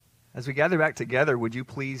As we gather back together, would you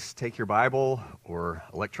please take your Bible or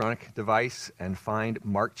electronic device and find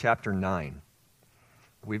Mark chapter 9.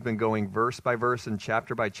 We've been going verse by verse and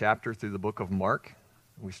chapter by chapter through the book of Mark.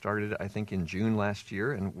 We started, I think, in June last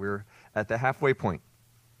year, and we're at the halfway point.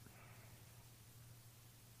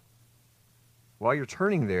 While you're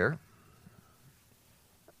turning there,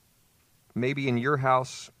 maybe in your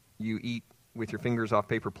house you eat with your fingers off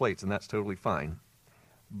paper plates, and that's totally fine.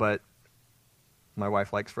 But my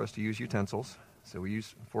wife likes for us to use utensils, so we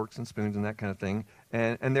use forks and spoons and that kind of thing.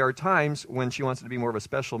 And there are times when she wants it to be more of a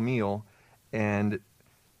special meal, and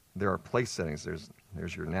there are place settings.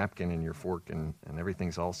 There's your napkin and your fork, and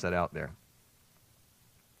everything's all set out there.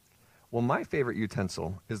 Well, my favorite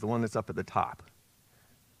utensil is the one that's up at the top.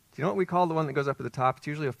 Do you know what we call the one that goes up at the top? It's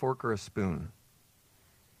usually a fork or a spoon.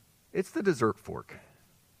 It's the dessert fork.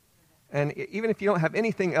 And even if you don't have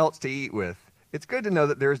anything else to eat with, it's good to know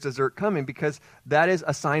that there's dessert coming, because that is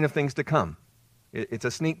a sign of things to come. It's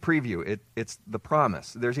a sneak preview. It's the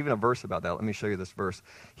promise. There's even a verse about that. Let me show you this verse.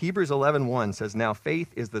 Hebrews 11:1 says, "Now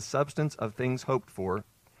faith is the substance of things hoped for,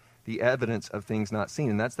 the evidence of things not seen."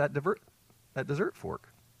 And that's that dessert fork.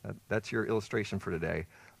 That's your illustration for today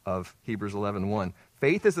of Hebrews 11:1.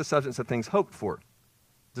 Faith is the substance of things hoped for.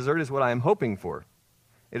 Dessert is what I am hoping for.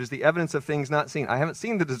 It is the evidence of things not seen. I haven't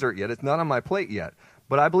seen the dessert yet. It's not on my plate yet.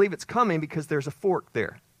 But I believe it's coming because there's a fork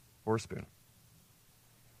there, or a spoon.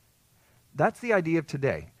 That's the idea of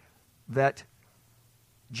today, that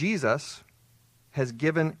Jesus has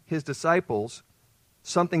given his disciples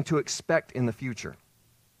something to expect in the future.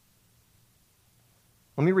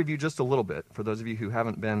 Let me review just a little bit for those of you who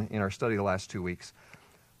haven't been in our study the last 2 weeks.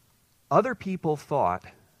 Other people thought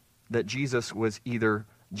that Jesus was either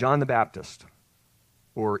John the Baptist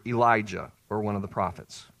or Elijah or one of the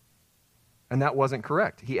prophets. And that wasn't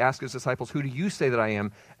correct. He asked his disciples, "Who do you say that I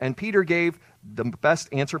am?" And Peter gave the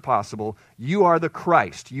best answer possible. "You are the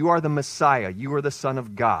Christ. You are the Messiah. You are the Son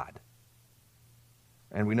of God."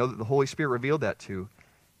 And we know that the Holy Spirit revealed that to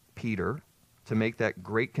Peter to make that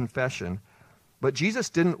great confession. But Jesus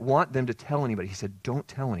didn't want them to tell anybody. He said, "Don't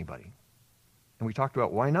tell anybody." And we talked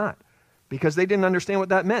about why not. Because they didn't understand what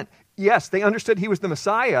that meant. Yes, they understood he was the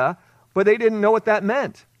Messiah, but they didn't know what that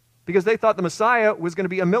meant. Because they thought the Messiah was going to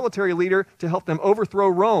be a military leader to help them overthrow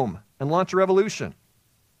Rome and launch a revolution.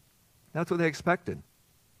 That's what they expected.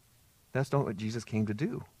 That's not what Jesus came to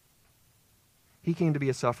do. He came to be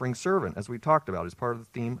a suffering servant, as we talked about, as part of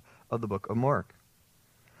the theme of the book of Mark.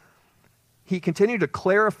 He continued to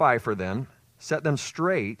clarify for them, set them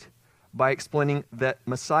straight, by explaining that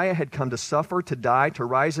Messiah had come to suffer, to die, to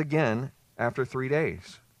rise again after 3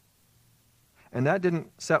 days. And that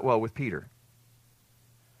didn't set well with Peter.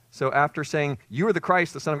 So after saying, "You are the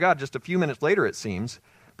Christ, the Son of God," just a few minutes later, it seems,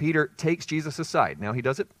 Peter takes Jesus aside. Now, he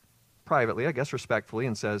does it privately, I guess respectfully,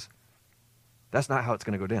 and says, "That's not how it's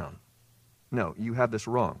going to go down. No, you have this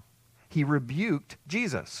wrong." He rebuked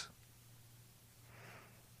Jesus.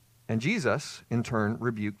 And Jesus, in turn,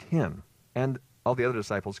 rebuked him and all the other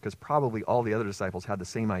disciples, because probably all the other disciples had the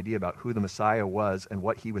same idea about who the Messiah was and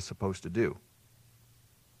what he was supposed to do.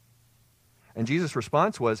 And Jesus'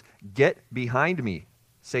 response was, "Get behind me,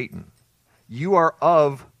 Satan. You are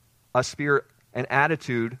of a spirit, an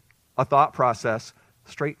attitude, a thought process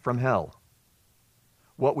straight from hell."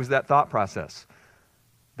 What was that thought process?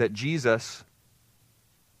 That Jesus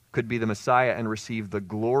could be the Messiah and receive the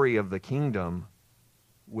glory of the kingdom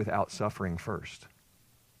without suffering first.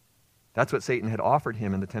 That's what Satan had offered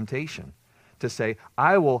him in the temptation, to say,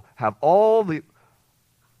 "I will have all the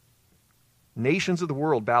nations of the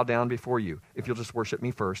world bow down before you if you'll just worship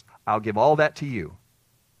me first. I'll give all that to you."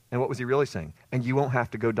 And what was he really saying? "And you won't have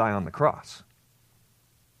to go die on the cross.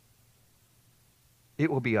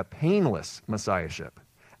 It will be a painless messiahship."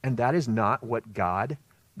 And that is not what God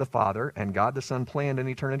the Father and God the Son planned in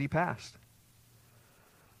eternity past.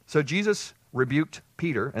 So Jesus rebuked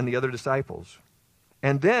Peter and the other disciples,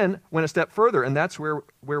 and then went a step further, and that's where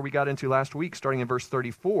we got into last week, starting in verse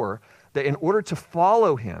 34, that in order to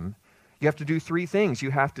follow him, you have to do 3 things.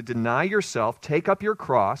 You have to deny yourself, take up your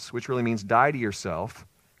cross, which really means die to yourself,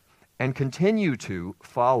 and continue to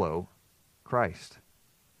follow Christ.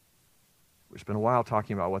 We spent a while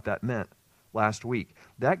talking about what that meant last week.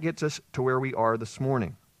 That gets us to where we are this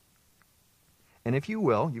morning. And if you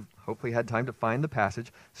will, you've hopefully had time to find the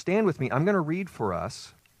passage. Stand with me. I'm going to read for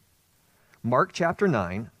us Mark chapter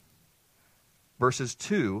 9, verses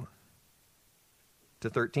 2 to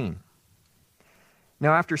 13.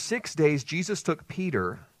 "Now after 6 days, Jesus took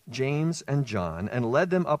Peter, James, and John, and led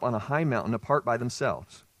them up on a high mountain apart by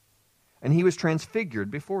themselves. And he was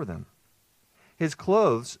transfigured before them. His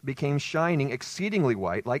clothes became shining exceedingly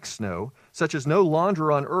white, like snow, such as no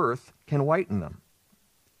launderer on earth can whiten them.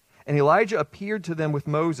 And Elijah appeared to them with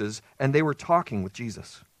Moses, and they were talking with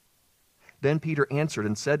Jesus. Then Peter answered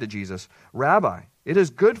and said to Jesus, Rabbi, it is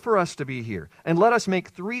good for us to be here, and let us make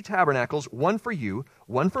 3 tabernacles, one for you,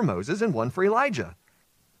 one for Moses, and one for Elijah.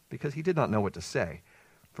 Because he did not know what to say,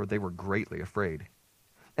 for they were greatly afraid.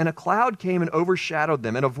 And a cloud came and overshadowed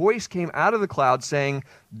them, and a voice came out of the cloud saying,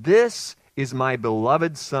 This is my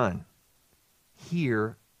beloved Son.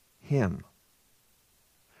 Hear him.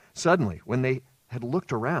 Suddenly, when they had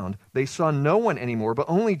looked around, they saw no one anymore, but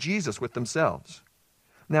only Jesus with themselves.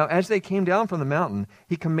 Now, as they came down from the mountain,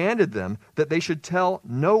 he commanded them that they should tell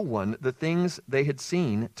no one the things they had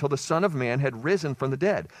seen till the Son of Man had risen from the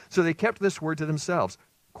dead. So they kept this word to themselves,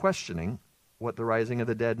 questioning what the rising of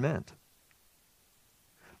the dead meant.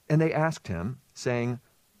 And they asked him, saying,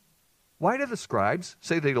 Why do the scribes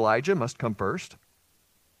say that Elijah must come first?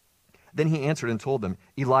 Then he answered and told them,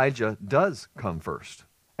 Elijah does come first,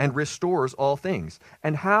 and restores all things.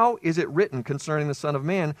 And how is it written concerning the Son of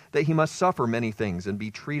Man that he must suffer many things and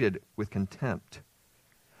be treated with contempt?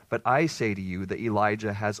 But I say to you that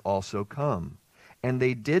Elijah has also come, and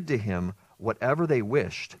they did to him whatever they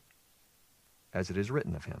wished, as it is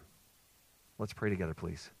written of him. Let's pray together,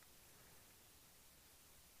 please.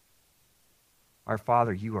 Our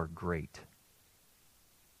Father, you are great.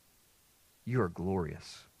 You are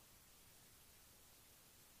glorious.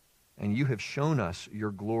 And you have shown us your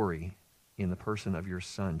glory in the person of your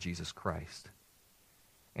Son, Jesus Christ.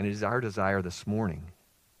 And it is our desire this morning,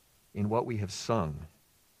 in what we have sung,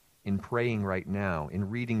 in praying right now, in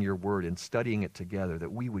reading your word, and studying it together,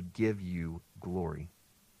 that we would give you glory.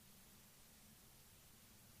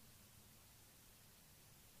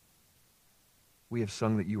 We have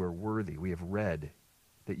sung that you are worthy. We have read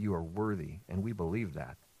that you are worthy, and we believe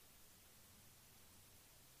that.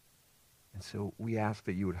 And so we ask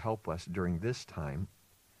that you would help us during this time,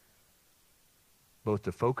 both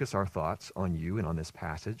to focus our thoughts on you and on this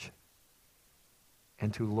passage,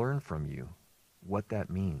 and to learn from you what that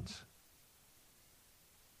means.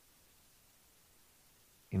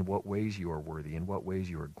 In what ways you are worthy, in what ways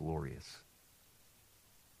you are glorious.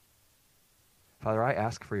 Father, I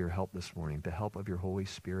ask for your help this morning, the help of your Holy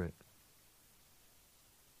Spirit,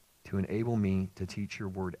 to enable me to teach your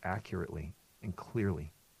word accurately and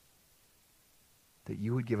clearly, that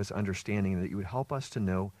you would give us understanding and that you would help us to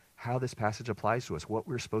know how this passage applies to us, what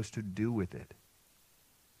we're supposed to do with it.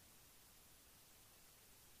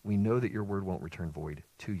 We know that your word won't return void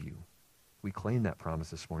to you. We claim that promise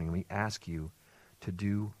this morning, and we ask you to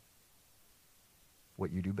do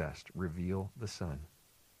what you do best, reveal the Son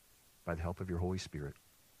by the help of your Holy Spirit.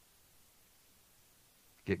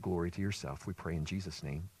 Get glory to yourself, we pray in Jesus'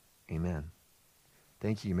 name. Amen.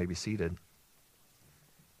 Thank you. You may be seated.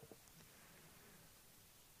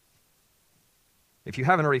 If you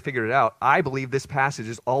haven't already figured it out, I believe this passage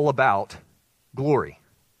is all about glory,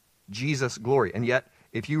 Jesus' glory. And yet,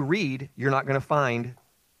 if you read, you're not going to find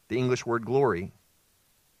the English word glory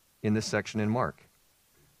in this section in Mark.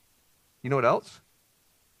 You know what else?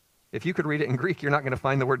 If you could read it in Greek, you're not going to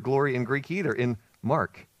find the word glory in Greek either in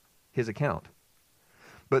Mark, his account.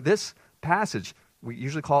 But this passage, we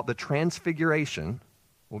usually call it the Transfiguration.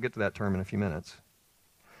 We'll get to that term in a few minutes.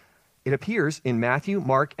 It appears in Matthew,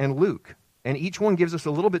 Mark, and Luke. And each one gives us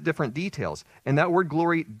a little bit different details. And that word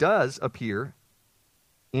glory does appear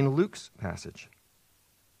in Luke's passage.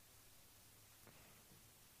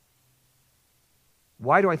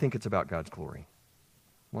 Why do I think it's about God's glory?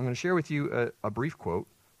 Well, I'm going to share with you a brief quote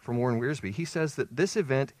from Warren Wiersbe. He says that this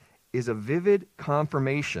event is a vivid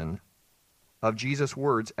confirmation of Jesus'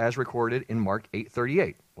 words as recorded in Mark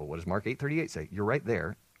 8:38. Well, what does Mark 8:38 say? You're right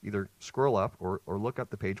there. Either scroll up or look up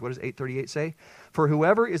the page. What does 8:38 say? For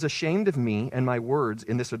whoever is ashamed of me and my words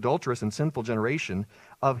in this adulterous and sinful generation,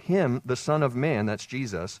 of him the Son of Man, that's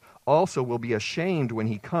Jesus, also will be ashamed when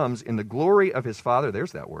he comes in the glory of his Father,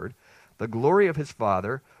 there's that word, the glory of his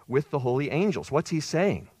Father with the holy angels. What's he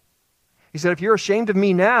saying? He said, if you're ashamed of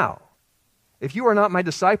me now, if you are not my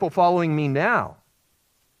disciple following me now,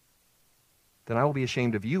 then I will be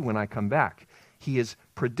ashamed of you when I come back. He is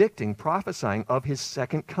predicting, prophesying of his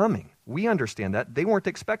second coming. We understand that. They weren't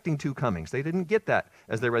expecting two comings. They didn't get that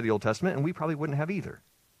as they read the Old Testament, and we probably wouldn't have either.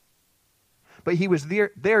 But he was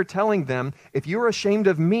there telling them, if you're ashamed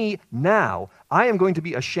of me now, I am going to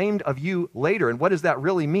be ashamed of you later. And what does that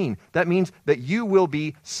really mean? That means that you will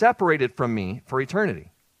be separated from me for eternity.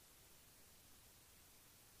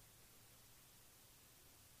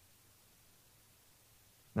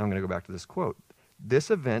 Now I'm going to go back to this quote. This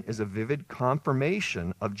event is a vivid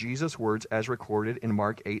confirmation of Jesus' words as recorded in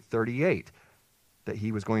Mark 8:38. that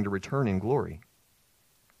he was going to return in glory,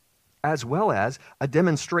 as well as a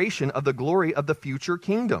demonstration of the glory of the future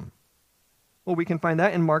kingdom. Well, we can find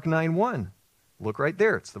that in Mark 9:1. Look right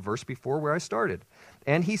there. It's the verse before where I started.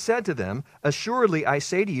 And he said to them, "Assuredly I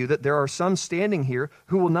say to you that there are some standing here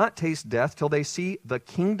who will not taste death till they see the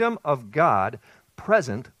kingdom of God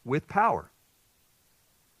present with power."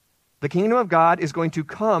 The kingdom of God is going to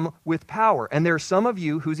come with power. And there are some of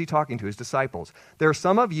you, who's he talking to? His disciples. There are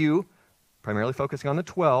some of you, primarily focusing on the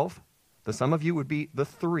 12, the some of you would be the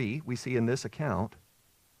 3 we see in this account,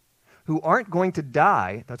 who aren't going to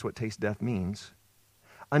die, that's what taste death means,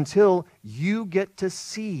 until you get to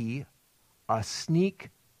see a sneak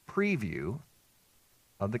preview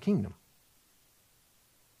of the kingdom.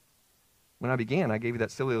 When I began, I gave you that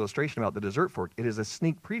silly illustration about the dessert fork. It is a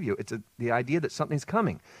sneak preview. It's the idea that something's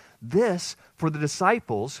coming. This, for the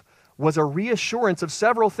disciples, was a reassurance of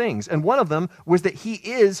several things. And one of them was that he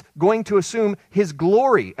is going to assume his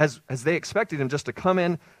glory, as they expected him just to come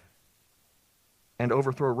in and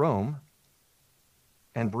overthrow Rome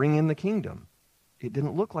and bring in the kingdom. It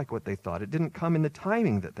didn't look like what they thought. It didn't come in the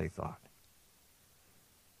timing that they thought.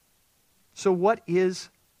 So what is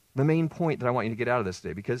the main point that I want you to get out of this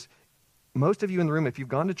today? Because most of you in the room, if you've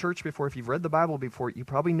gone to church before, if you've read the Bible before, you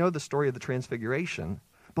probably know the story of the Transfiguration.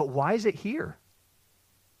 But why is it here?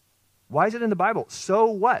 Why is it in the Bible? So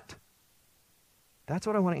what? That's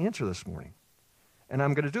what I want to answer this morning. And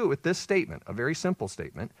I'm going to do it with this statement, a very simple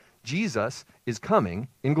statement. Jesus is coming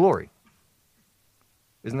in glory.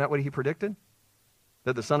 Isn't that what he predicted?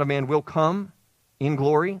 That the Son of Man will come in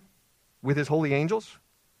glory with his holy angels?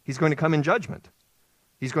 He's going to come in judgment.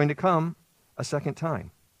 He's going to come a second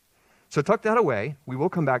time. So tuck that away. We will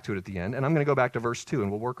come back to it at the end, and I'm going to go back to verse 2,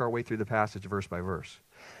 and we'll work our way through the passage verse by verse.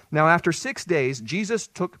 Now, after 6 days, Jesus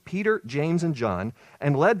took Peter, James, and John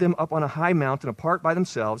and led them up on a high mountain apart by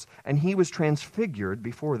themselves, and he was transfigured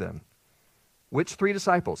before them. Which 3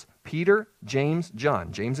 disciples? Peter, James,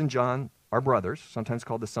 John. James and John are brothers, sometimes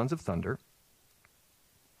called the sons of thunder.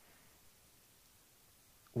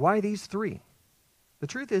 Why these 3? The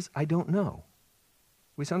truth is, I don't know.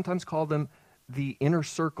 We sometimes call them the inner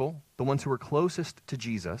circle, the ones who were closest to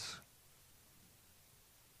Jesus.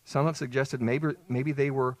 Some have suggested maybe they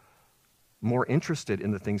were more interested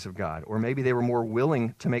in the things of God, or maybe they were more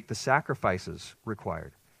willing to make the sacrifices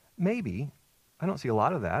required. Maybe. I don't see a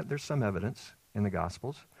lot of that. There's some evidence in the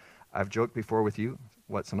Gospels. I've joked before with you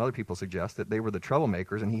what some other people suggest, that they were the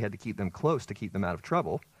troublemakers and he had to keep them close to keep them out of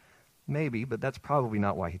trouble. Maybe, but that's probably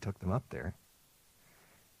not why he took them up there.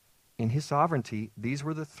 In his sovereignty, these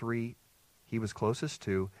were the 3 he was closest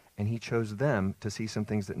to, and he chose them to see some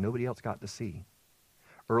things that nobody else got to see.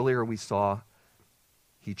 Earlier we saw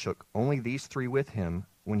he took only these 3 with him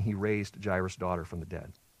when he raised Jairus' daughter from the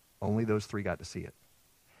dead. Only those 3 got to see it.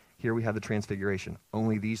 Here we have the Transfiguration.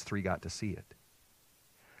 Only these 3 got to see it.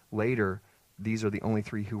 Later, these are the only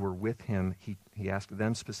 3 who were with him. He asked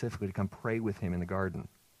them specifically to come pray with him in the garden.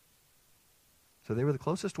 So they were the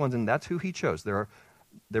closest ones, and that's who he chose. There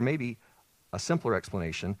may be a simpler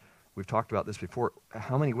explanation. We've talked about this before.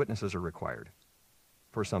 How many witnesses are required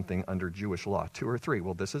for something under Jewish law? 2 or 3?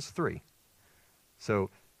 Well, this is 3. So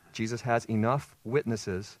Jesus has enough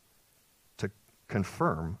witnesses to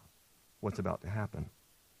confirm what's about to happen.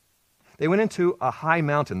 They went into a high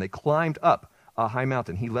mountain. They climbed up a high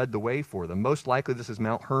mountain. He led the way for them. Most likely this is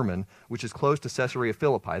Mount Hermon, which is close to Caesarea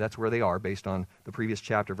Philippi. That's where they are based on the previous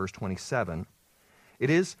chapter, verse 27. It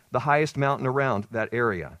is the highest mountain around that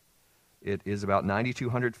area. It is about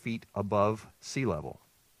 9,200 feet above sea level,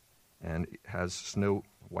 and it has snow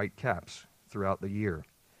white caps throughout the year.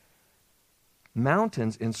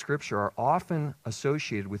 Mountains in Scripture are often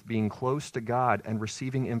associated with being close to God and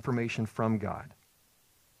receiving information from God.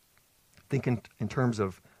 Think in terms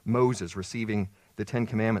of Moses receiving the 10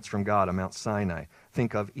 Commandments from God on Mount Sinai.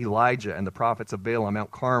 Think of Elijah and the prophets of Baal on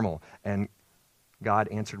Mount Carmel, and God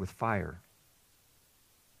answered with fire.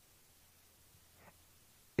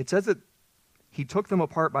 It says that he took them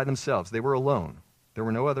apart by themselves. They were alone. There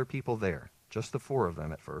were no other people there, just the 4 of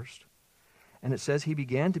them at first. And it says he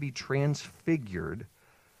began to be transfigured,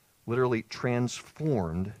 literally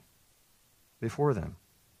transformed before them.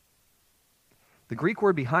 The Greek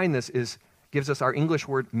word behind this gives us our English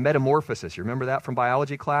word metamorphosis. You remember that from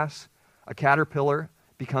biology class? A caterpillar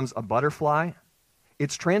becomes a butterfly.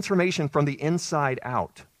 It's transformation from the inside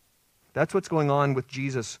out. That's what's going on with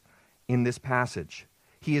Jesus in this passage.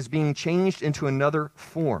 He is being changed into another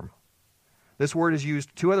form. This word is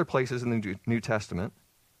used 2 other places in the New Testament.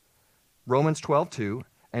 Romans 12:2,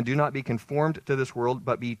 and do not be conformed to this world,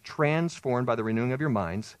 but be transformed by the renewing of your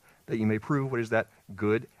minds, that you may prove what is that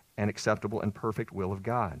good and acceptable and perfect will of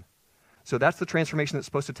God. So that's the transformation that's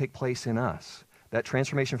supposed to take place in us. That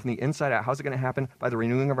transformation from the inside out. How's it going to happen? By the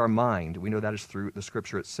renewing of our mind. We know that is through the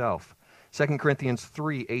Scripture itself. 2 Corinthians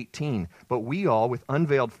 3:18. But we all, with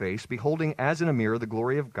unveiled face, beholding as in a mirror the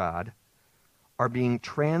glory of God, are being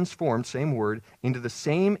transformed, same word, into the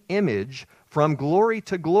same image from glory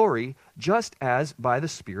to glory, just as by the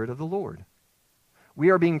Spirit of the Lord. We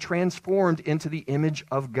are being transformed into the image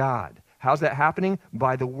of God. How's that happening?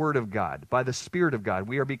 By the Word of God, by the Spirit of God.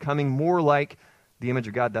 We are becoming more like the image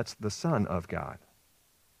of God. That's the Son of God.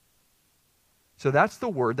 So that's the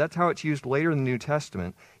word. That's how it's used later in the New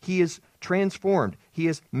Testament. He is transformed. He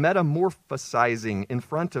is metamorphosizing in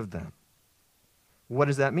front of them. What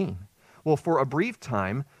does that mean? Well, for a brief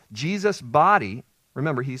time, Jesus' body,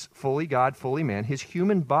 remember, he's fully God, fully man, his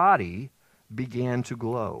human body began to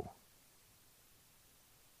glow.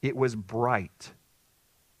 It was bright.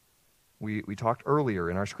 We talked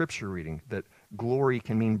earlier in our scripture reading that glory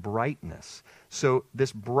can mean brightness. So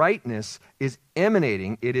this brightness is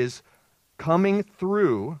emanating. It is coming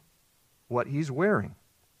through what he's wearing.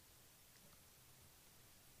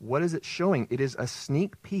 What is it showing? It is a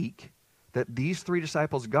sneak peek that these three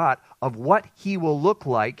disciples got of what he will look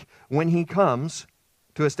like when he comes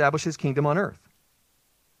to establish his kingdom on earth.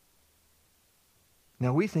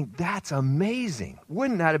 Now we think that's amazing.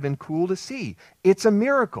 Wouldn't that have been cool to see? It's a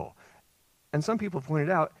miracle. And some people have pointed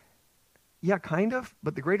out, yeah, kind of,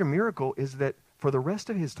 but the greater miracle is that for the rest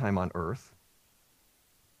of his time on earth,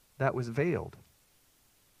 that was veiled.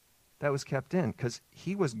 That was kept in, because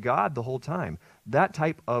he was God the whole time. That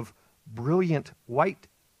type of brilliant white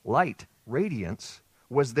light, radiance,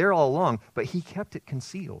 was there all along, but he kept it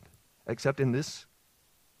concealed, except in this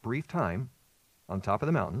brief time on top of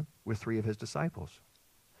the mountain with three of his disciples.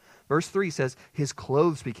 Verse 3 says, his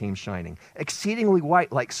clothes became shining, exceedingly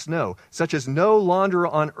white like snow, such as no launderer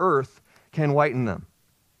on earth can whiten them.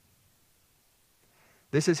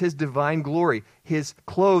 This is his divine glory. His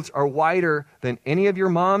clothes are whiter than any of your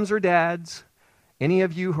moms or dads. Any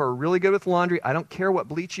of you who are really good with laundry, I don't care what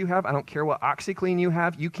bleach you have. I don't care what OxyClean you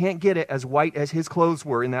have. You can't get it as white as his clothes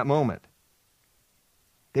were in that moment.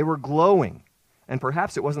 They were glowing. And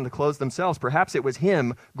perhaps it wasn't the clothes themselves. Perhaps it was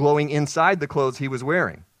him glowing inside the clothes he was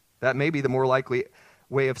wearing. That may be the more likely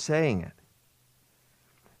way of saying it.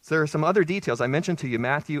 So there are some other details I mentioned to you.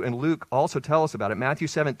 Matthew and Luke also tell us about it. Matthew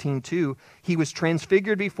 17:2, he was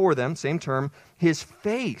transfigured before them, same term. His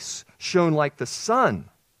face shone like the sun.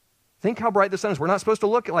 Think how bright the sun is. We're not supposed to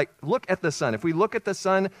look at the sun. If we look at the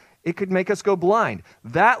sun, it could make us go blind.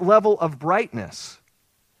 That level of brightness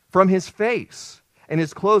from his face, and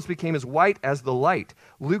his clothes became as white as the light.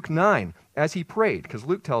 Luke 9, as he prayed, because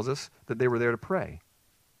Luke tells us that they were there to pray.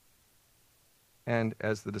 And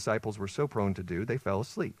as the disciples were so prone to do, they fell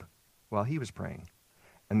asleep while he was praying.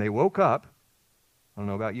 And they woke up. I don't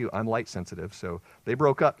know about you, I'm light sensitive, so they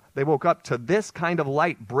woke up to this kind of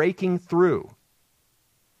light breaking through.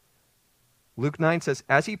 Luke 9 says,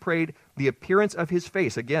 as he prayed, the appearance of his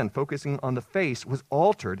face, again, focusing on the face, was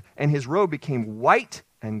altered, and his robe became white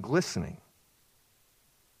and glistening.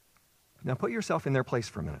 Now put yourself in their place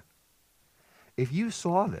for a minute. If you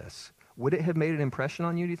saw this, would it have made an impression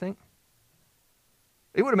on you, do you think?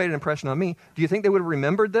 It would have made an impression on me. Do you think they would have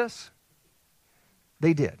remembered this?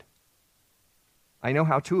 They did. I know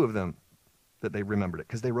how two of them that they remembered it,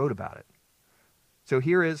 because they wrote about it. So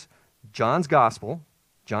here is John's Gospel,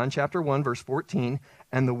 John chapter 1, verse 14,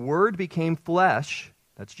 and the Word became flesh,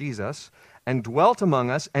 that's Jesus, and dwelt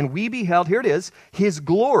among us, and we beheld, here it is, his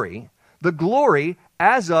glory, the glory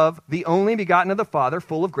as of the only begotten of the Father,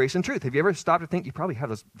 full of grace and truth. Have you ever stopped to think? You probably have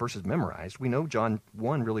those verses memorized. We know John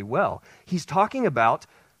 1 really well. He's talking about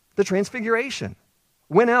the transfiguration.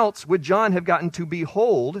 When else would John have gotten to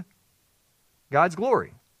behold God's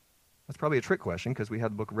glory? That's probably a trick question, because we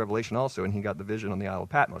had the book of Revelation also, and he got the vision on the Isle of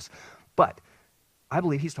Patmos. But I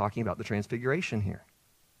believe he's talking about the transfiguration here.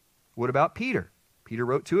 What about Peter? Peter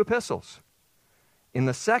wrote 2 epistles. In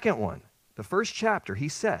the second one, the first chapter, he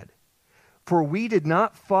said, for we did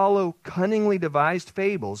not follow cunningly devised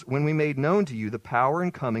fables when we made known to you the power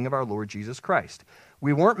and coming of our Lord Jesus Christ.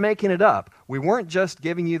 We weren't making it up. We weren't just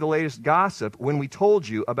giving you the latest gossip when we told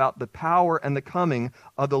you about the power and the coming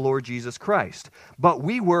of the Lord Jesus Christ. But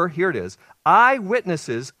we were, here it is,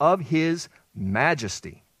 eyewitnesses of his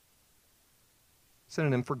majesty.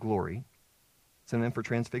 Synonym for glory. Synonym for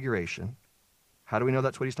transfiguration. How do we know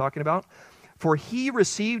that's what he's talking about? For he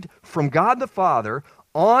received from God the Father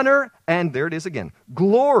honor, and there it is again,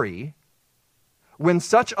 glory, when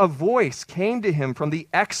such a voice came to him from the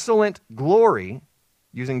excellent glory,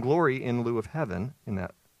 using glory in lieu of heaven in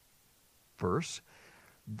that verse,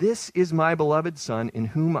 "This is my beloved Son, in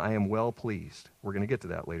whom I am well pleased." We're going to get to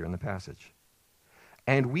that later in the passage.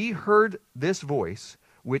 "And we heard this voice,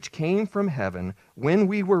 which came from heaven, when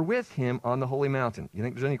we were with him on the holy mountain." You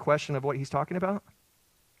think there's any question of what he's talking about?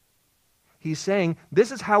 He's saying,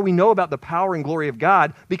 this is how we know about the power and glory of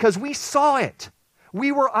God, because we saw it.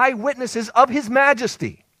 We were eyewitnesses of his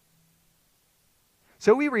majesty.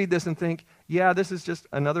 So we read this and think, yeah, this is just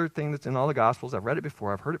another thing that's in all the Gospels. I've read it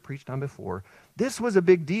before. I've heard it preached on before. This was a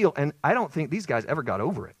big deal, and I don't think these guys ever got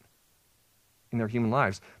over it in their human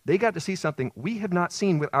lives. They got to see something we have not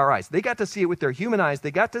seen with our eyes. They got to see it with their human eyes. They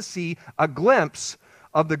got to see a glimpse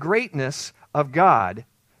of the greatness of God,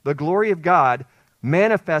 the glory of God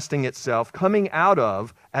manifesting itself, coming out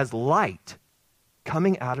of, as light,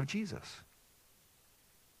 coming out of Jesus.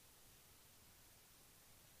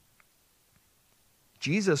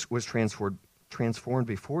 Jesus was transformed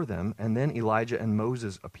before them, and then Elijah and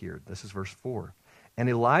Moses appeared. This is verse 4. "And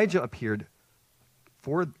Elijah appeared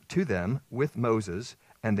to them with Moses,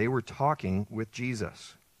 and they were talking with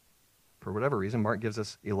Jesus." For whatever reason, Mark gives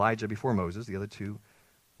us Elijah before Moses. The other two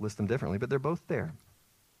list them differently, but they're both there.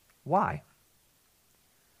 Why?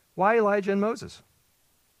 Why Elijah and Moses?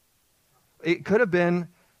 It could have been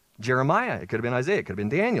Jeremiah. It could have been Isaiah. It could have been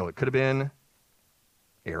Daniel. It could have been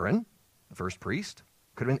Aaron, the first priest.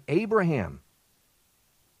 Could have been Abraham.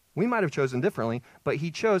 We might have chosen differently, but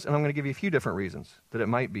he chose, and I'm going to give you a few different reasons that it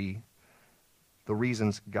might be the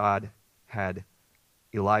reasons God had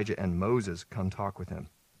Elijah and Moses come talk with him.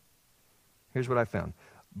 Here's what I found.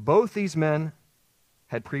 Both these men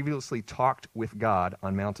had previously talked with God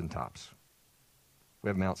on mountaintops. We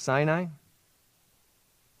have Mount Sinai.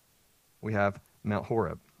 We have Mount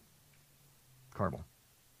Horeb, Carmel.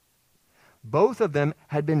 Both of them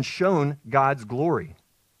had been shown God's glory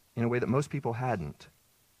in a way that most people hadn't.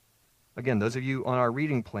 Again, those of you on our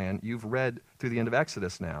reading plan, you've read through the end of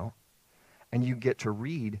Exodus now, and you get to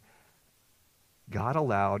read, God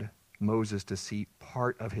allowed Moses to see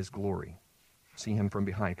part of his glory, see him from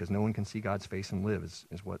behind, because no one can see God's face and live,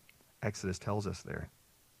 is what Exodus tells us there.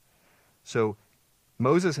 So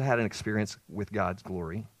Moses had an experience with God's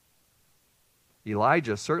glory.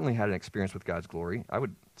 Elijah certainly had an experience with God's glory. I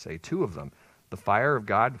would say two of them. The fire of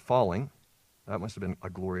God falling, that must have been a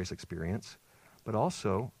glorious experience. But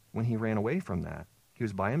also, when he ran away from that, he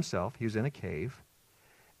was by himself, he was in a cave,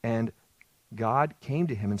 and God came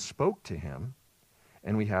to him and spoke to him.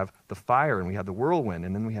 And we have the fire, and we have the whirlwind,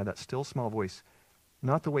 and then we have that still small voice.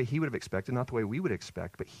 Not the way he would have expected, not the way we would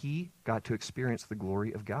expect, but he got to experience the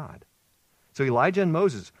glory of God. So Elijah and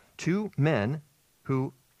Moses, two men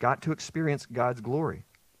who got to experience God's glory.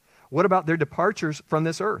 What about their departures from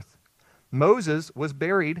this earth? Moses was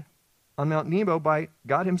buried on Mount Nebo by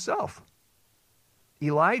God himself.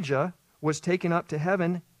 Elijah was taken up to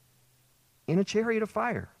heaven in a chariot of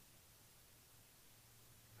fire.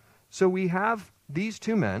 So we have these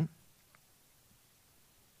two men.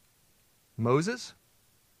 Moses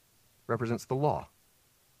represents the law.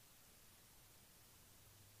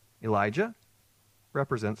 Elijah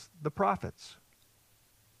represents the prophets.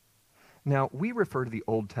 Now, we refer to the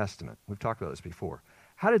Old Testament. We've talked about this before.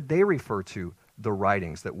 How did they refer to the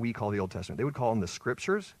writings that we call the Old Testament? They would call them the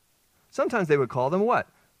Scriptures. Sometimes they would call them what?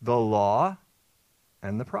 The law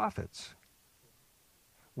and the prophets.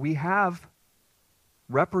 We have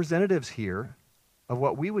representatives here of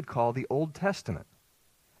what we would call the Old Testament.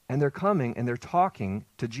 And they're coming and they're talking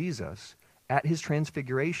to Jesus at his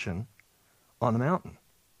transfiguration on the mountain.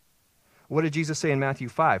 What did Jesus say in Matthew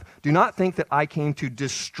 5? "Do not think that I came to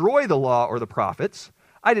destroy the law or the prophets.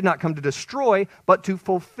 I did not come to destroy, but to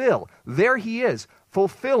fulfill." There he is,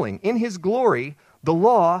 fulfilling in his glory the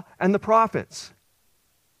law and the prophets.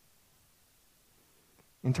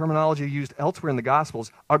 In terminology used elsewhere in the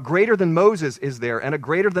Gospels, a greater than Moses is there, and a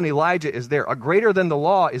greater than Elijah is there. A greater than the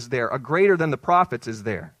law is there. A greater than the prophets is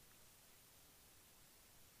there.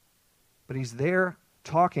 But he's there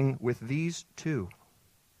talking with these two.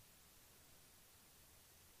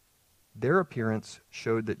 Their appearance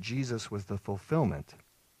showed that Jesus was the fulfillment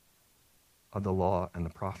of the law and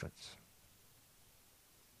the prophets.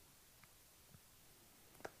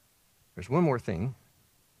 There's one more thing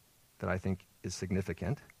that I think is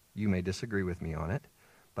significant. You may disagree with me on it,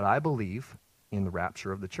 but I believe in the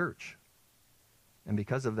rapture of the church. And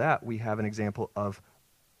because of that, we have an example of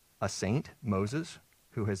a saint, Moses,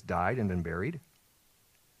 who has died and been buried.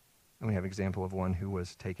 And we have an example of one who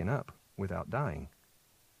was taken up without dying.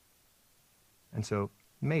 And so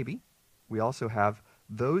maybe we also have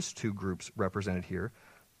those two groups represented here,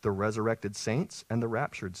 the resurrected saints and the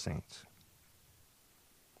raptured saints.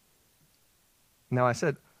 Now I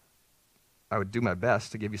said, I would do my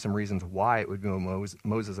best to give you some reasons why it would be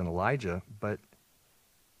Moses and Elijah, but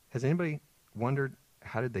has anybody wondered,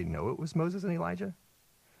 how did they know it was Moses and Elijah?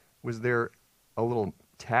 Was there a little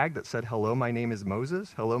tag that said, hello, my name is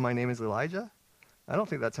Moses, hello, my name is Elijah? I don't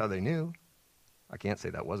think that's how they knew. I can't say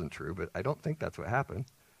that wasn't true, but I don't think that's what happened.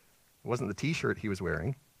 It wasn't the T-shirt he was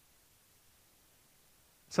wearing.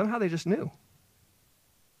 Somehow they just knew.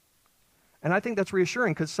 And I think that's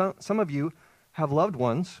reassuring because some of you have loved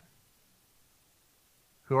ones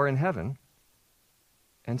who are in heaven,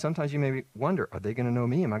 and sometimes you may wonder, are they going to know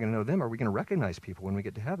me? Am I going to know them? Are we going to recognize people when we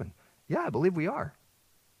get to heaven? Yeah, I believe we are.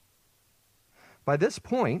 By this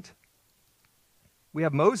point, we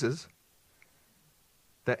have Moses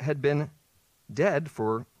that had been dead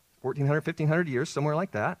for 1,400, 1,500 years, somewhere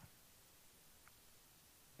like that,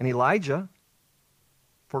 and Elijah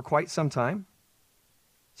for quite some time,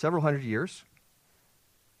 several hundred years,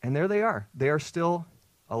 and there they are. They are still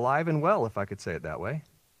alive and well, if I could say it that way.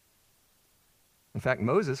 In fact,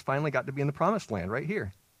 Moses finally got to be in the promised land right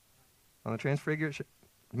here on the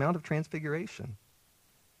Mount of Transfiguration.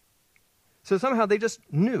 So somehow they just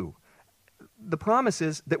knew. The promise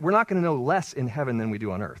is that we're not going to know less in heaven than we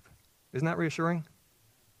do on earth. Isn't that reassuring?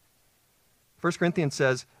 1 Corinthians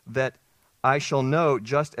says that I shall know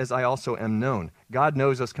just as I also am known. God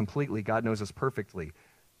knows us completely. God knows us perfectly.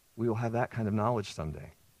 We will have that kind of knowledge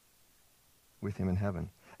someday with him in heaven.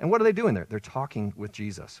 And what are they doing there? They're talking with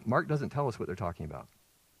Jesus. Mark doesn't tell us what they're talking about.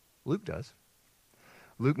 Luke does.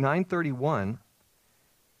 Luke 9:31,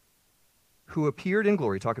 who appeared in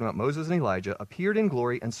glory, talking about Moses and Elijah, appeared in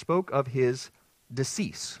glory and spoke of his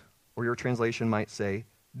decease, or your translation might say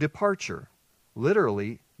departure.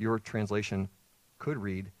 Literally, your translation could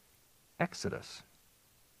read Exodus.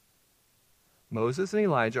 Moses and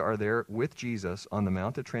Elijah are there with Jesus on the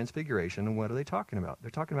Mount of Transfiguration, and what are they talking about? They're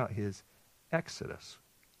talking about his Exodus.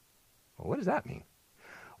 Well, what does that mean?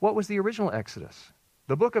 What was the original Exodus?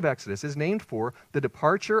 The book of Exodus is named for the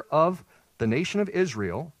departure of the nation of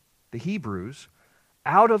Israel, the Hebrews,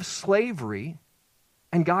 out of slavery,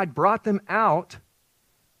 and God brought them out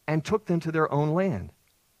and took them to their own land.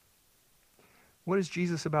 What is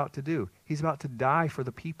Jesus about to do? He's about to die for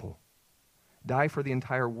the people, die for the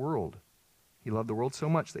entire world. He loved the world so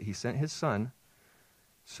much that he sent his son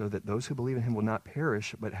so that those who believe in him will not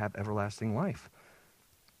perish but have everlasting life.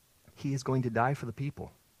 He is going to die for the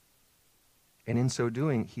people. And in so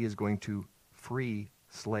doing, he is going to free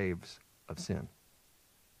slaves of sin.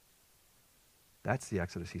 That's the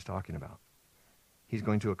Exodus he's talking about. He's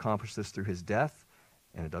going to accomplish this through his death,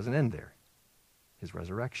 and it doesn't end there. His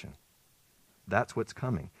resurrection. That's what's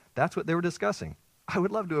coming. That's what they were discussing. I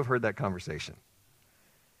would love to have heard that conversation.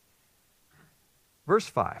 Verse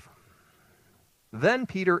 5. Then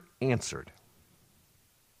Peter answered.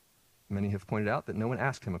 Many have pointed out that no one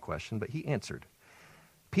asked him a question, but he answered.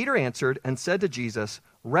 Peter answered and said to Jesus,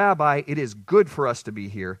 Rabbi, it is good for us to be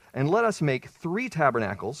here, and let us make 3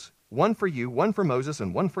 tabernacles, one for you, one for Moses,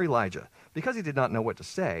 and one for Elijah. Because he did not know what to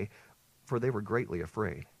say, for they were greatly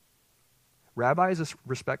afraid. Rabbi is a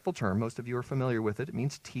respectful term. Most of you are familiar with it. It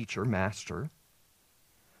means teacher, master.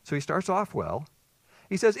 So he starts off well.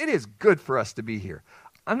 He says, it is good for us to be here.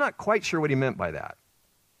 I'm not quite sure what he meant by that.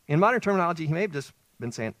 In modern terminology, he may have just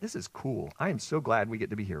been saying, this is cool. I am so glad we get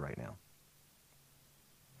to be here right now.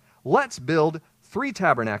 Let's build 3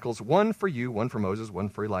 tabernacles, one for you, one for Moses, one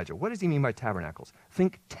for Elijah. What does he mean by tabernacles?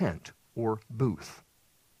 Think tent or booth.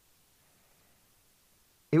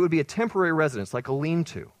 It would be a temporary residence, like a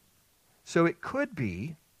lean-to. So it could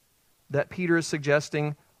be that Peter is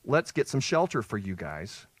suggesting, let's get some shelter for you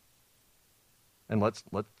guys, and let's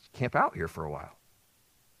camp out here for a while.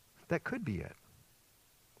 That could be it.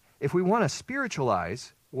 If we want to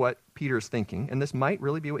spiritualize what Peter's thinking, and this might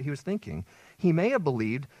really be what he was thinking, he may have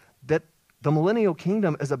believed that the millennial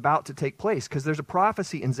kingdom is about to take place, because there's a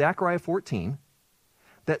prophecy in Zechariah 14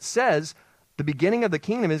 that says the beginning of the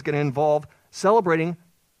kingdom is going to involve celebrating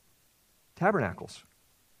tabernacles,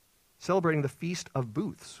 celebrating the Feast of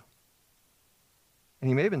Booths. And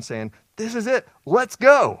he may have been saying, this is it, let's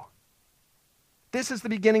go. This is the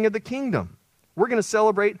beginning of the kingdom. We're going to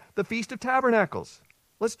celebrate the Feast of Tabernacles.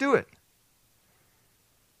 Let's do it.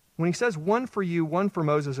 When he says one for you, one for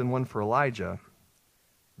Moses, and one for Elijah,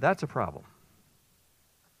 that's a problem.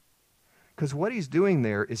 Because what he's doing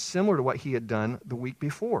there is similar to what he had done the week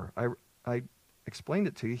before. I explained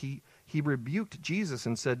it to you. He rebuked Jesus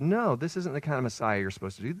and said, no, this isn't the kind of Messiah you're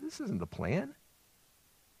supposed to do. This isn't the plan.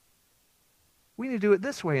 We need to do it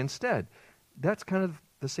this way instead. That's kind of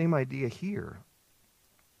the same idea here.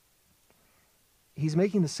 He's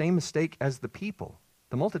making the same mistake as the people,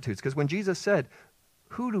 the multitudes. Because when Jesus said,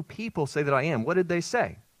 who do people say that I am? What did they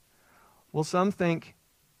say? Well, some think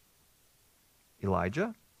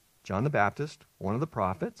Elijah, John the Baptist, one of the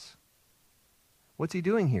prophets. What's he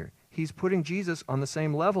doing here? He's putting Jesus on the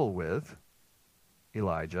same level with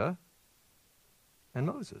Elijah and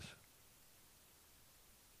Moses.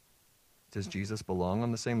 Does Jesus belong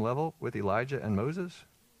on the same level with Elijah and Moses?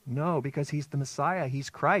 No, because he's the Messiah. He's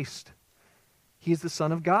Christ. He is the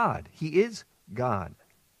Son of God. He is God.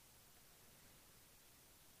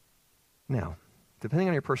 Now, depending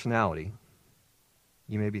on your personality,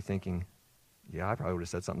 you may be thinking, yeah, I probably would have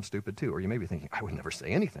said something stupid too. Or you may be thinking, I would never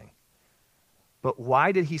say anything. But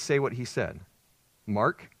why did he say what he said?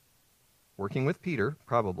 Mark, working with Peter,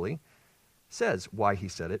 probably, says why he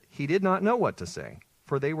said it. He did not know what to say,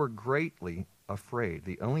 for they were greatly afraid.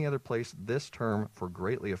 The only other place this term for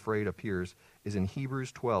greatly afraid appears is in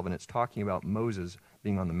Hebrews 12, and it's talking about Moses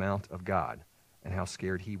being on the Mount of God and how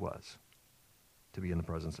scared he was to be in the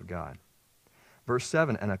presence of God. Verse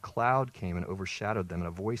 7, and a cloud came and overshadowed them, and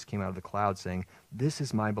a voice came out of the cloud saying, "This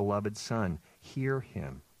is my beloved Son, hear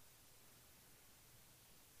him."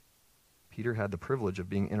 Peter had the privilege of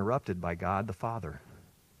being interrupted by God the Father,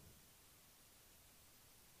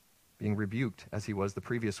 being rebuked as he was the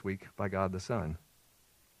previous week by God the Son.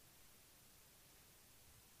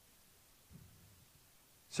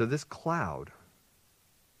 So this cloud,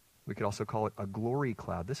 we could also call it a glory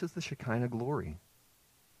cloud. This is the Shekinah glory.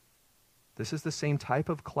 This is the same type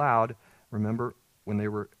of cloud. Remember when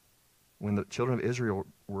the children of Israel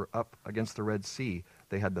were up against the Red Sea,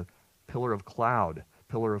 they had the pillar of cloud,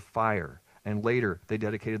 pillar of fire, and later they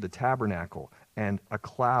dedicated the tabernacle, and a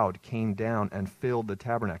cloud came down and filled the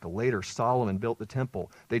tabernacle. Later, Solomon built the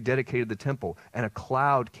temple. They dedicated the temple, and a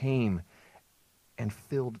cloud came and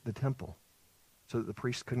filled the temple so that the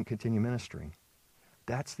priests couldn't continue ministering.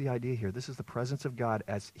 That's the idea here. This is the presence of God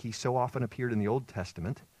as he so often appeared in the Old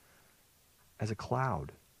Testament as a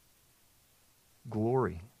cloud,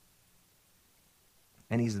 glory.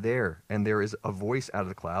 And he's there, and there is a voice out of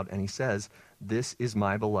the cloud, and he says, "This is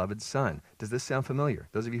my beloved Son." Does this sound familiar?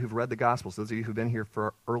 Those of you who've read the Gospels, those of you who've been here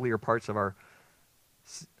for earlier parts of our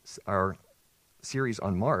series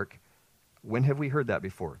on Mark, when have we heard that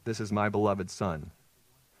before? This is my beloved Son.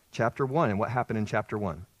 Chapter 1, and what happened in chapter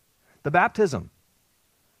 1? The baptism.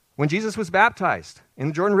 When Jesus was baptized in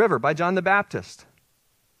the Jordan River by John the Baptist,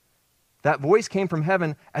 that voice came from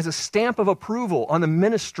heaven as a stamp of approval on the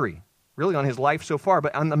ministry, really on his life so far,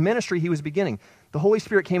 but on the ministry he was beginning. The Holy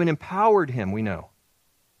Spirit came and empowered him, we know.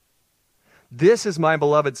 This is my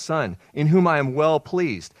beloved Son, in whom I am well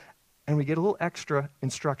pleased. And we get a little extra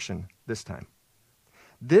instruction this time.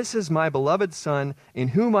 This is my beloved Son, in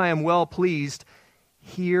whom I am well pleased.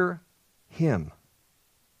 Hear him.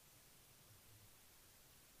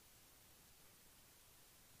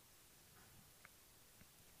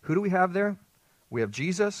 Who do we have there? We have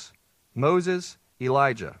Jesus, Moses,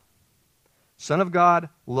 Elijah. Son of God,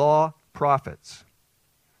 law, prophets.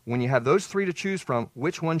 When you have those three to choose from,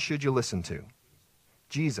 which one should you listen to?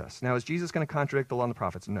 Jesus. Now, is Jesus going to contradict the law and the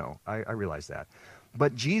prophets? No, I realize that.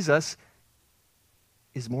 But Jesus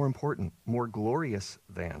is more important, more glorious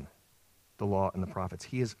than the law and the prophets.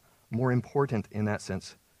 He is more important in that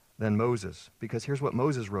sense than Moses. Because here's what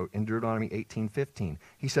Moses wrote in Deuteronomy 18:15.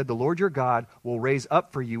 He said, "The Lord your God will raise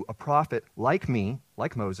up for you a prophet like me,"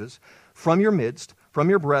 like Moses, "from your midst, from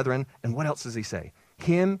your brethren." And what else does he say?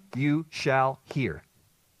 "Him you shall hear."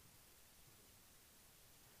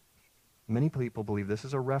 Many people believe this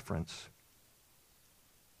is a reference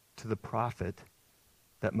to the prophet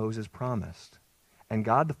that Moses promised. And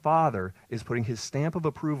God the Father is putting his stamp of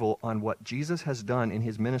approval on what Jesus has done in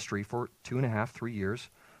his ministry for 2.5, 3 years,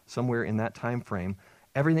 somewhere in that time frame.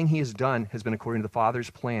 Everything he has done has been according to the Father's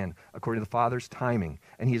plan, according to the Father's timing.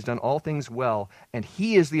 And he has done all things well, and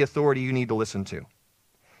he is the authority you need to listen to.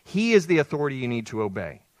 He is the authority you need to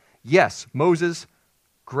obey. Yes, Moses,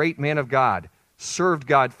 great man of God, served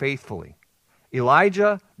God faithfully.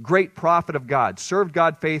 Elijah, great prophet of God, served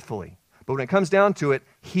God faithfully. But when it comes down to it,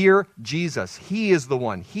 hear Jesus. He is the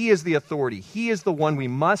one. He is the authority. He is the one we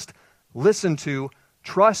must listen to,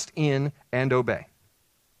 trust in, and obey.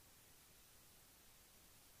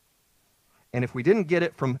 And if we didn't get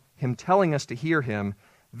it from him telling us to hear him,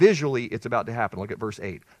 visually it's about to happen. Look at verse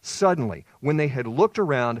 8. Suddenly, when they had looked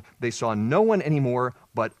around, they saw no one anymore,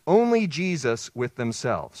 but only Jesus with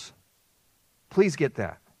themselves. Please get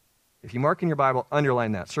that. If you mark in your Bible,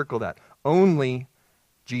 underline that, circle that. Only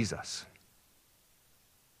Jesus.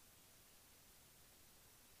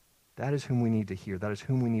 That is whom we need to hear. That is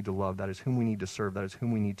whom we need to love. That is whom we need to serve. That is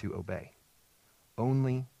whom we need to obey.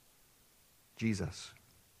 Only Jesus.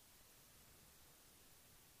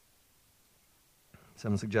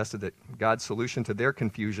 Someone suggested that God's solution to their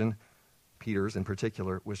confusion Peter's in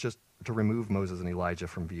particular, was just to remove Moses and Elijah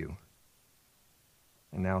from view.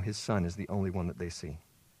 And now his son is the only one that they see.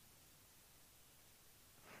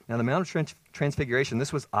 Now, the Mount of Transfiguration,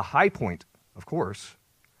 this was a high point, of course,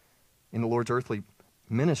 in the Lord's earthly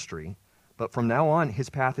ministry, but from now on, his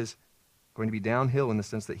path is going to be downhill in the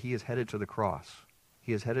sense that he is headed to the cross.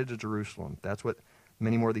 He is headed to Jerusalem. That's what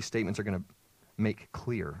many more of these statements are going to make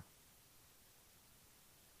clear.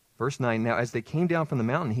 Verse 9, now as they came down from the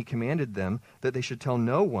mountain, he commanded them that they should tell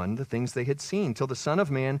no one the things they had seen till the Son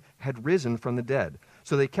of Man had risen from the dead.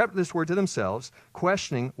 So they kept this word to themselves,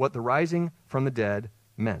 questioning what the rising from the dead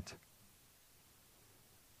meant.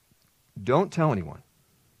 Don't tell anyone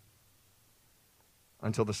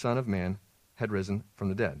until the Son of Man had risen from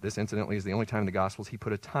the dead. This, incidentally, is the only time in the Gospels he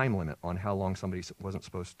put a time limit on how long somebody wasn't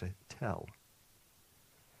supposed to tell.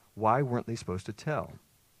 Why weren't they supposed to tell?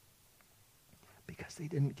 Because they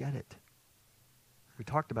didn't get it. We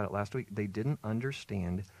talked about it last week. They didn't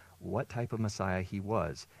understand what type of Messiah he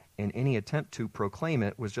was, and any attempt to proclaim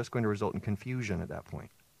it was just going to result in confusion at that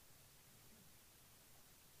point.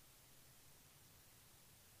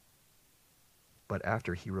 But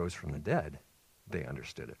after he rose from the dead, they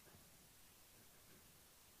understood it.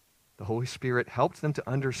 The Holy Spirit helped them to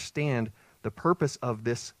understand the purpose of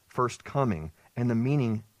this first coming and the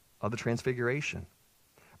meaning of the transfiguration.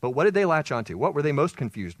 But what did they latch onto? What were they most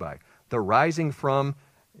confused by? The rising from,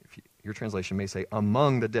 your translation may say,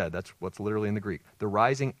 among the dead. That's what's literally in the Greek. The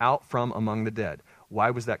rising out from among the dead. Why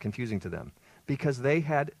was that confusing to them? Because they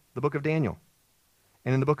had the book of Daniel.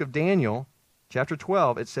 And in the book of Daniel, chapter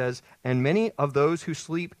 12, it says, and many of those who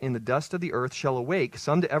sleep in the dust of the earth shall awake,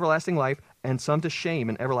 some to everlasting life, and some to shame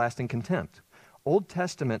and everlasting contempt. Old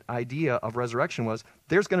Testament idea of resurrection was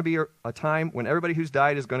there's going to be a time when everybody who's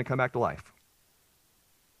died is going to come back to life.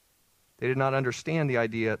 They did not understand the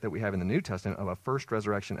idea that we have in the New Testament of a first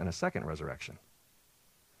resurrection and a second resurrection.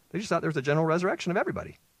 They just thought there was a general resurrection of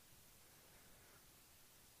everybody.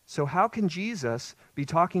 So how can Jesus be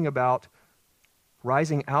talking about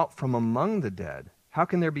rising out from among the dead? How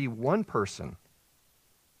can there be one person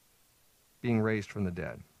being raised from the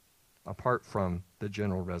dead apart from the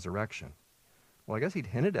general resurrection? Well, I guess he'd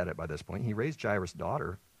hinted at it by this point. He raised Jairus'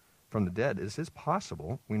 daughter from the dead. It is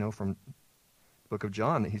possible, we know from book of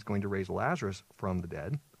John, that he's going to raise Lazarus from the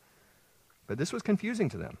dead. But this was confusing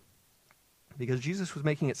to them because Jesus was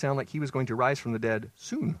making it sound like he was going to rise from the dead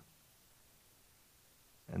soon.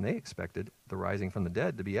 And they expected the rising from the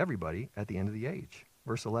dead to be everybody at the end of the age.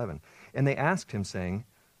 Verse 11, and they asked him, saying,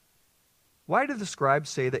 why do the scribes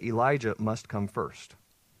say that Elijah must come first?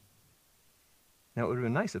 Now, it would have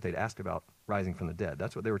been nice if they'd asked about rising from the dead.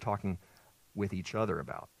 That's what they were talking with each other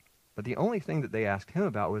about. But the only thing that they asked him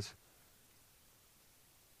about was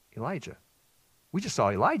Elijah. We just saw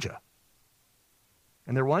Elijah.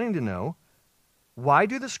 And they're wanting to know, why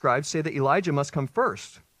do the scribes say that Elijah must come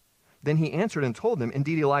first? Then he answered and told them,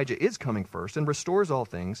 indeed Elijah is coming first and restores all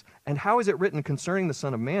things. And how is it written concerning the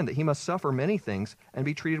Son of Man that he must suffer many things and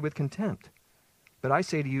be treated with contempt? But I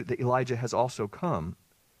say to you that Elijah has also come,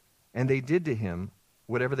 and they did to him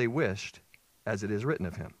whatever they wished, as it is written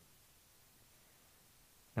of him.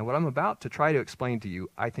 Now, what I'm about to try to explain to you,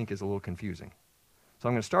 I think is a little confusing. So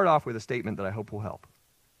I'm going to start off with a statement that I hope will help.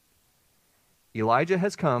 Elijah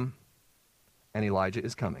has come, and Elijah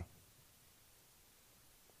is coming.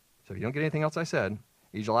 So if you don't get anything else I said,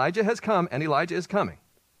 Elijah has come, and Elijah is coming.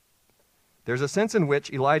 There's a sense in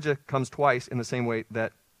which Elijah comes twice in the same way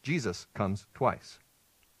that Jesus comes twice.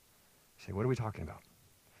 You say, what are we talking about?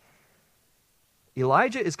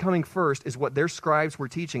 Elijah is coming first is what their scribes were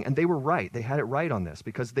teaching, and they were right. They had it right on this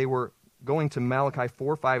because they were going to Malachi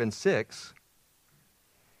 4, 5, and 6,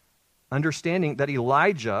 understanding that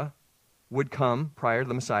Elijah would come prior to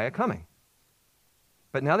the Messiah coming.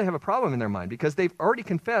 But now they have a problem in their mind because they've already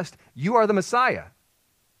confessed, you are the Messiah.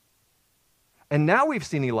 And now we've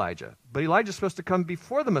seen Elijah, but Elijah's supposed to come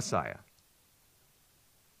before the Messiah.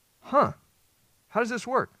 How does this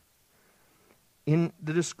work? In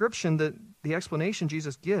the description, the explanation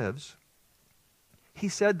Jesus gives, he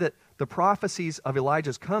said that the prophecies of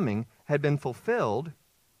Elijah's coming had been fulfilled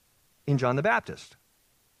in John the Baptist.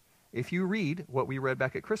 If you read what we read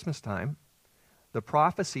back at Christmas time, the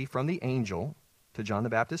prophecy from the angel to John the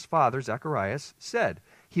Baptist's father, Zacharias, said,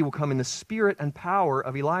 he will come in the spirit and power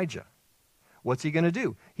of Elijah. What's he going to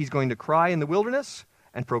do? He's going to cry in the wilderness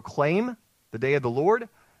and proclaim the day of the Lord,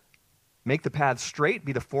 make the path straight,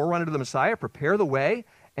 be the forerunner to the Messiah, prepare the way,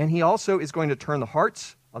 and he also is going to turn the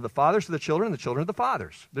hearts of the fathers to the children and the children to the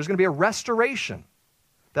fathers. There's going to be a restoration.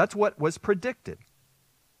 That's what was predicted.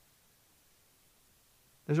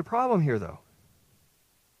 There's a problem here, though.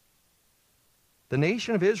 The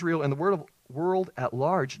nation of Israel and the world at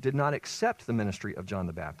large did not accept the ministry of John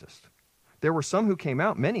the Baptist. There were some who came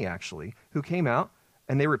out, many actually, who came out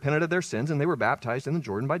and they repented of their sins and they were baptized in the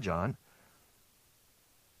Jordan by John.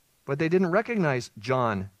 But they didn't recognize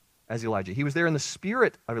John as Elijah. He was there in the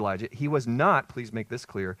spirit of Elijah. He was not, please make this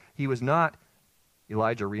clear, he was not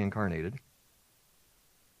Elijah reincarnated.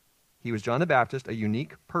 He was John the Baptist, a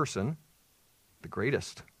unique person, the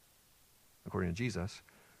greatest, according to Jesus.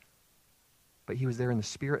 But he was there in the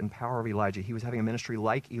spirit and power of Elijah. He was having a ministry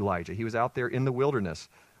like Elijah. He was out there in the wilderness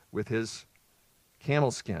with his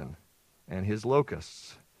camel skin and his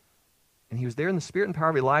locusts. And he was there in the spirit and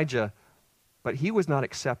power of Elijah, but he was not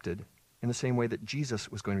accepted in the same way that Jesus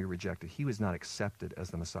was going to be rejected. He was not accepted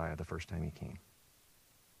as the Messiah the first time he came.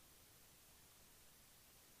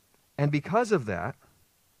 And because of that,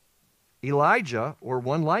 Elijah, or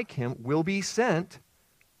one like him, will be sent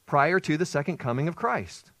prior to the second coming of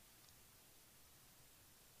Christ.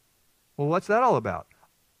 Well, what's that all about?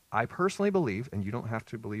 I personally believe, and you don't have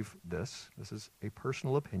to believe this is a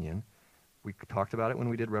personal opinion. We talked about it when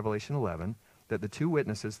we did Revelation 11, that the two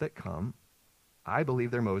witnesses that come, I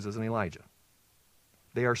believe they're Moses and Elijah.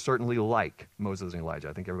 They are certainly like Moses and Elijah.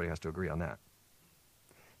 I think everybody has to agree on that.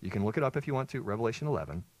 You can look it up if you want to, Revelation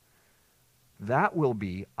 11. That will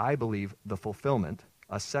be, I believe, the fulfillment,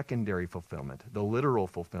 a secondary fulfillment, the literal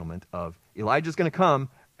fulfillment of Elijah's going to come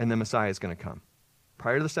and the Messiah is going to come.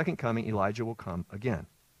 Prior to the second coming, Elijah will come again.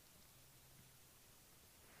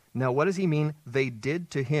 Now, what does he mean they did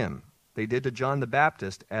to him? They did to John the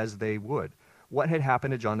Baptist as they would. What had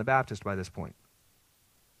happened to John the Baptist by this point?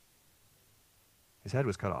 His head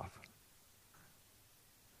was cut off.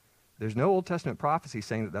 There's no Old Testament prophecy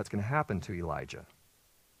saying that that's going to happen to Elijah.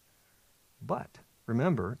 But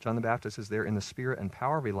remember, John the Baptist is there in the spirit and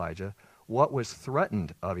power of Elijah. What was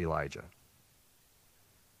threatened of Elijah?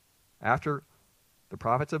 After the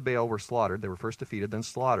prophets of Baal were slaughtered, they were first defeated, then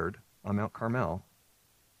slaughtered on Mount Carmel,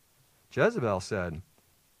 Jezebel said,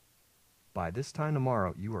 "By this time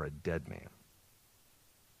tomorrow, you are a dead man."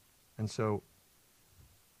 And so,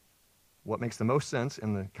 what makes the most sense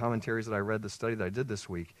in the commentaries that I read, the study that I did this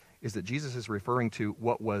week, is that Jesus is referring to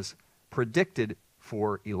what was predicted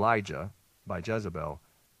for Elijah by Jezebel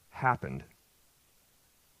happened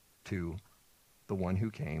to the one who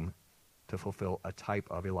came to fulfill a type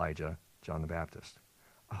of Elijah, John the Baptist.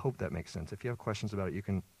 I hope that makes sense. If you have questions about it, you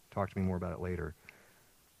can talk to me more about it later.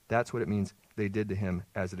 That's what it means they did to him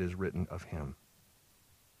as it is written of him.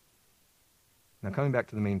 Now, coming back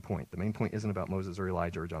to the main point. The main point isn't about Moses or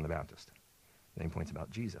Elijah or John the Baptist. The main point's about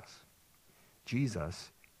Jesus.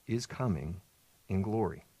 Jesus is coming in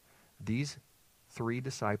glory. These three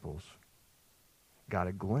disciples got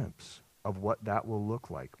a glimpse of what that will look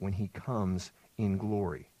like when he comes in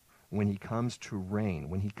glory, when he comes to reign,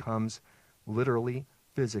 when he comes literally,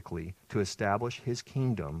 physically, to establish his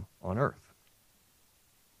kingdom on earth.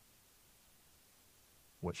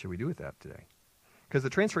 What should we do with that today? Because the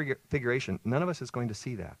transfiguration, none of us is going to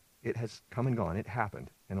see that. It has come and gone. It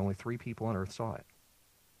happened. And only 3 people on earth saw it.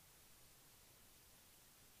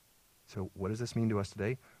 So what does this mean to us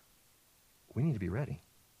today? We need to be ready.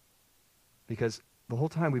 Because the whole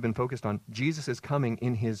time we've been focused on Jesus is coming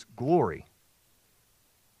in his glory.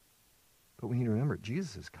 But we need to remember,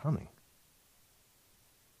 Jesus is coming.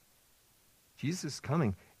 Jesus is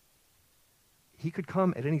coming. He could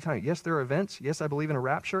come at any time. Yes, there are events. Yes, I believe in a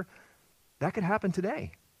rapture. That could happen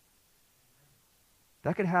today.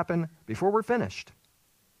 That could happen before we're finished.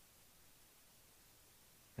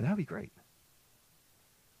 And that would be great.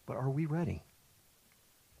 But are we ready?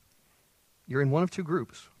 You're in one of 2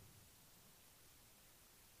 groups.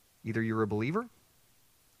 Either you're a believer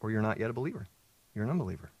or you're not yet a believer. You're an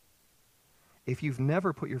unbeliever. If you've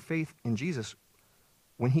never put your faith in Jesus,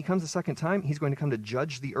 when he comes the second time, he's going to come to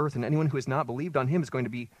judge the earth, and anyone who has not believed on him is going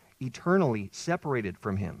to be eternally separated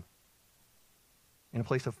from him in a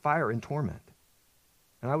place of fire and torment.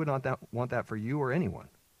 And I would not want that for you or anyone.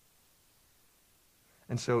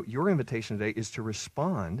 And so your invitation today is to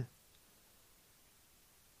respond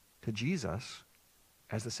to Jesus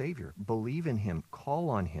as the Savior. Believe in him.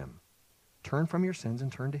 Call on him. Turn from your sins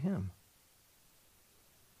and turn to him.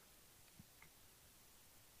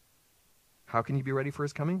 How can you be ready for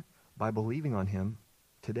his coming? By believing on him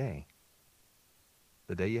today,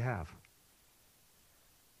 the day you have.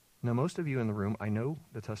 Now, most of you in the room, I know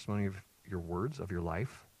the testimony of your words, of your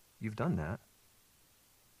life. You've done that.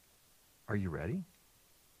 Are you ready?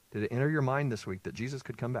 Did it enter your mind this week that Jesus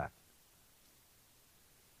could come back?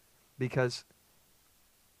 Because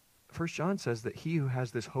 1 John says that he who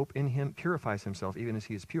has this hope in him purifies himself even as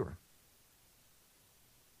he is pure.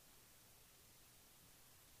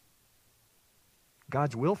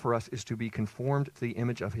 God's will for us is to be conformed to the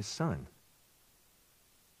image of his Son.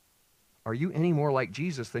 Are you any more like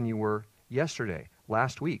Jesus than you were yesterday,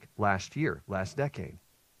 last week, last year, last decade?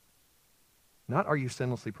 Not are you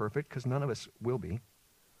sinlessly perfect, because none of us will be,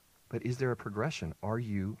 but is there a progression? Are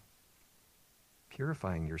you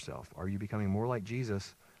purifying yourself? Are you becoming more like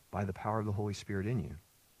Jesus by the power of the Holy Spirit in you?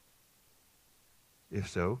 If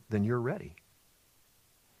so, then you're ready.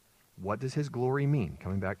 What does his glory mean?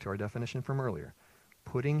 Coming back to our definition from earlier.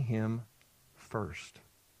 Putting him first.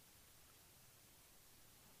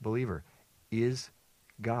 Believer, is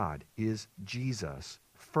God, is Jesus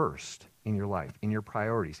first in your life, in your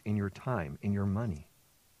priorities, in your time, in your money,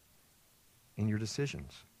 in your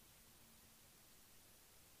decisions?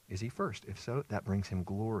 Is he first? If so, that brings him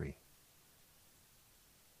glory.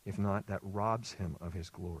 If not, that robs him of his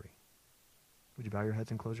glory. Would you bow your heads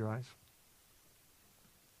and close your eyes?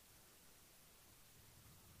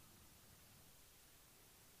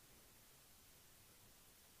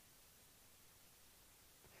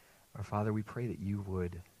 Our Father, we pray that you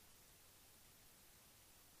would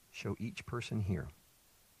show each person here,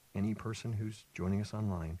 any person who's joining us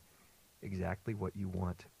online, exactly what you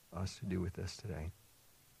want us to do with this today.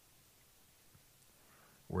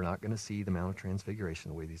 We're not going to see the Mount of Transfiguration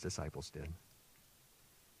the way these disciples did.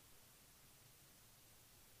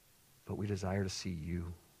 But we desire to see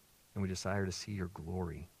you, and we desire to see your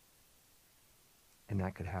glory. And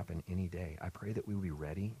that could happen any day. I pray that we will be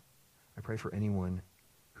ready. I pray for anyone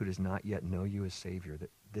who does not yet know you as Savior, that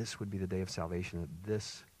this would be the day of salvation, that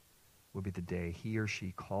this would be the day he or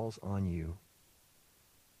she calls on you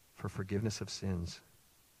for forgiveness of sins,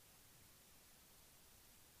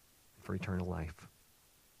 for eternal life.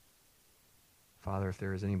 Father, if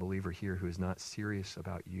there is any believer here who is not serious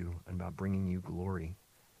about you and about bringing you glory,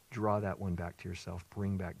 draw that one back to yourself.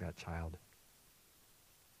 Bring back that child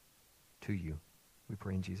to you. We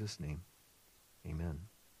pray in Jesus' name. Amen.